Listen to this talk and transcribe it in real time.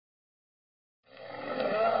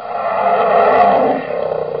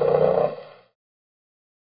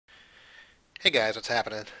Hey guys, what's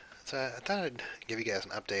happening? So I thought I'd give you guys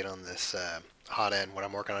an update on this hot end, what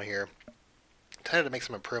I'm working on here. Decided to make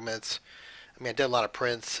some improvements. I mean, I did a lot of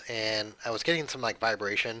prints, and I was getting some like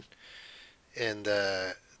vibration in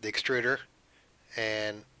the extruder,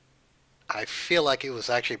 and I feel like it was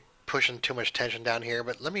actually pushing too much tension down here.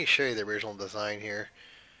 But let me show you the original design here.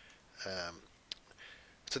 Um,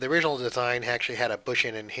 so the original design actually had a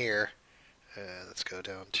bushing in here. Let's go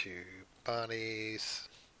down to bodies.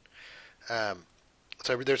 Um,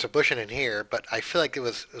 so there's a bushing in here, but I feel like it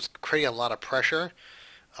was creating a lot of pressure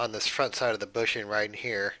on this front side of the bushing right in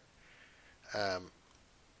here. Um,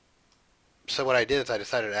 so what I did is I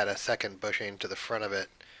decided to add a second bushing to the front of it.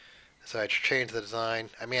 So I changed the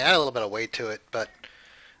design. I mean, I added a little bit of weight to it, but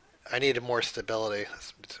I needed more stability.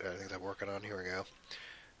 That's things I'm working on. Here we go.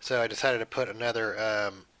 So I decided to put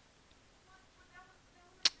another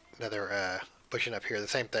bushing up here. The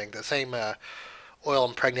same thing, the same oil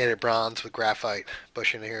impregnated bronze with graphite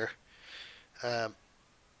bushing here. Um,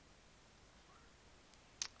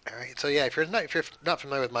 All right. So yeah, if you're not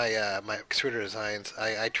familiar with my extruder designs,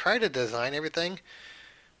 I try to design everything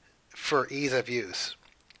for ease of use.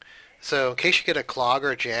 So in case you get a clog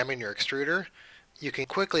or a jam in your extruder, you can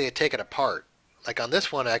quickly take it apart. Like on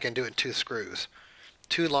this one, I can do it in two screws,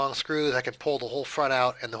 two long screws. I can pull the whole front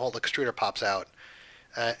out, and the whole extruder pops out.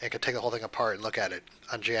 I can take the whole thing apart and look at it,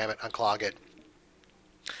 unjam it, unclog it.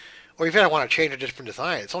 Or even if I want to change a different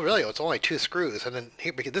design, it's only two screws, and then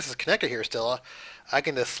here, because this is connected here still, I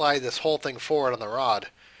can just slide this whole thing forward on the rod,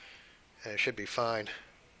 and it should be fine.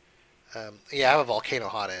 Yeah, I have a volcano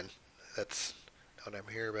hot end. That's what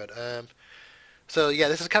I'm here, but so yeah,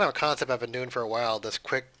 this is kind of a concept I've been doing for a while. This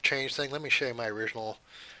quick change thing. Let me show you my original.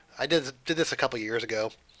 I did this a couple years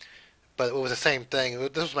ago, but it was the same thing.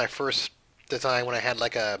 This was my first design when I had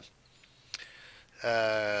like a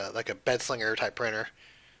bed slinger type printer.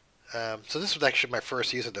 So this was actually my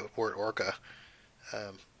first use of the word Orca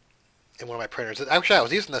in one of my printers. Actually, I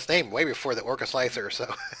was using this name way before the Orca slicer,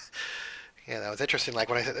 so yeah, that was interesting. Like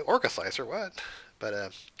when I said the Orca slicer, what?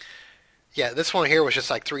 But yeah, this one here was just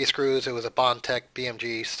like three screws. It was a Bondtech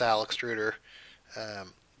BMG style extruder,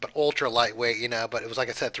 but ultra lightweight, But it was like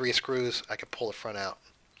I said, three screws. I could pull the front out.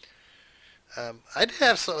 I did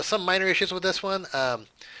have some minor issues with this one.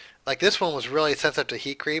 Like this one was really sensitive to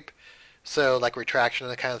heat creep. So like retraction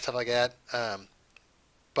and the kind of stuff like that.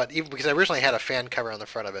 But even because I originally had a fan cover on the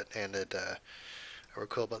front of it, and it were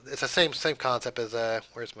cool. But it's the same concept as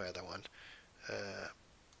where's my other one? Uh,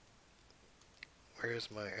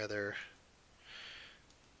 where's my other?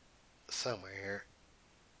 Somewhere here.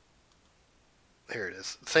 Here it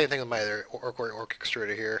is. Same thing with my other Orca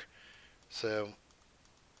extruder here. So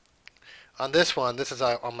on this one, this is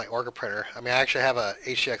on my Orca printer. I mean, I actually have a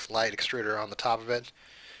HGX Lite extruder on the top of it.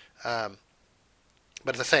 Um,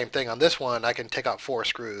 but it's the same thing. On this one, I can take out four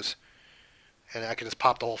screws, and I can just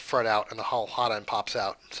pop the whole front out, and the whole hot end pops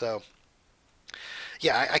out. So,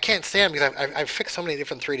 yeah, I can't stand because I've fixed so many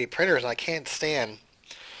different 3D printers, and I can't stand,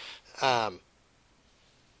 um,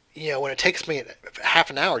 when it takes me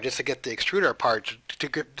half an hour just to get the extruder apart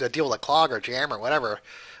to deal with a clog or jam or whatever.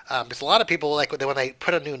 Because a lot of people, like when they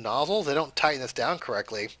put in new nozzles, they don't tighten this down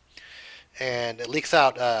correctly, and it leaks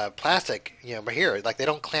out plastic, right here. Like they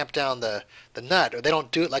don't clamp down the nut, or they don't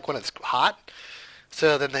do it like when it's hot.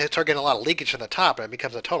 So then they start getting a lot of leakage from the top, and it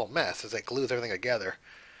becomes a total mess as it glues everything together.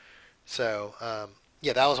 So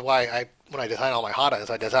yeah, that was why when I designed all my hot ends,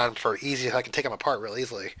 I designed them for easy, so I can take them apart real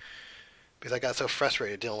easily. Because I got so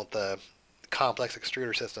frustrated dealing with the complex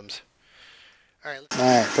extruder systems. All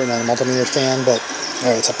right, putting on a multimeter stand, but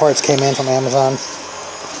all right, so parts came in from Amazon.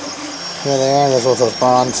 Here they are. There's those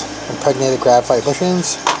bronze impregnated graphite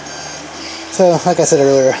bushings. So, like I said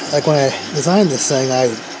earlier, like when I designed this thing, I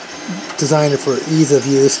designed it for ease of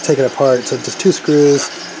use. Take it apart. So just two screws.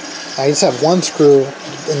 I just have one screw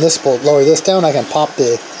in this bolt. Lower this down. I can pop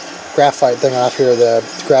the graphite thing off here. The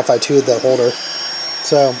graphite tube, the holder.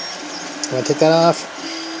 So I'm gonna take that off,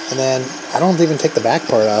 and then I don't even take the back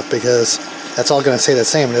part off because that's all going to stay the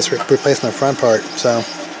same. I'm just replacing the front part. So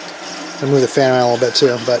I'm gonna move the fan around a little bit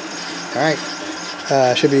too, but. Alright,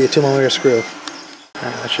 should be a 2mm screw.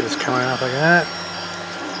 Alright, that should just come right off like that.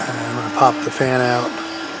 And I'm going to pop the fan out.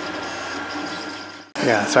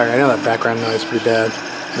 Yeah, sorry, I know that background noise is pretty bad.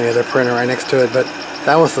 The other printer right next to it, but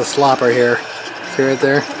that was the slop right here. See right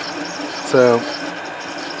there? So,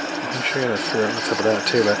 I'm sure I got to figure out what's up with that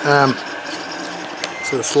too, but,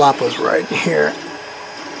 so the slop was right here.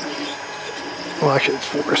 Well, actually it's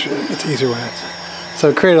forced, it's easier when it's... So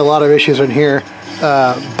it created a lot of issues in here.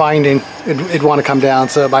 Binding, it'd want to come down.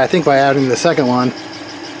 So I think by adding the second one,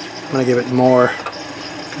 I'm going to give it more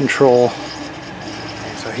control.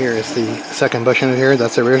 Okay, so Here is the second bushing here.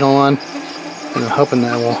 That's the original one. And I'm hoping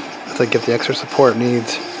that will give the extra support it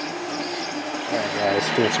needs. Alright guys,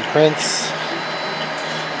 doing some prints.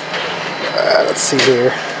 Let's see here.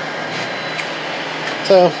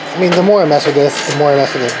 So, I mean, the more I mess with this, the more I mess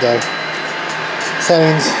with the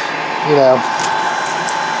settings, you know,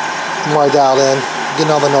 the more I dialed in, getting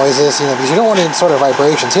all the noises, you know, because you don't want any sort of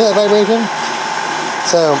vibration. See that vibration?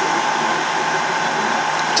 So,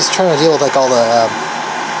 just trying to deal with like all the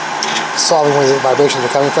solving where the vibrations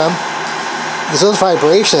are coming from, because those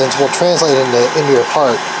vibrations will translate into your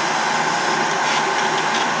part.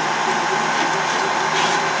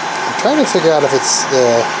 I'm trying to figure out if it's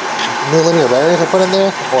the new linear batteries I put in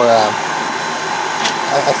there, or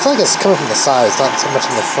I feel like it's coming from the sides, not so much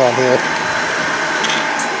in the front here.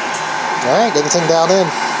 Alright, getting this thing dialed in,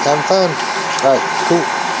 having fun. Alright, cool.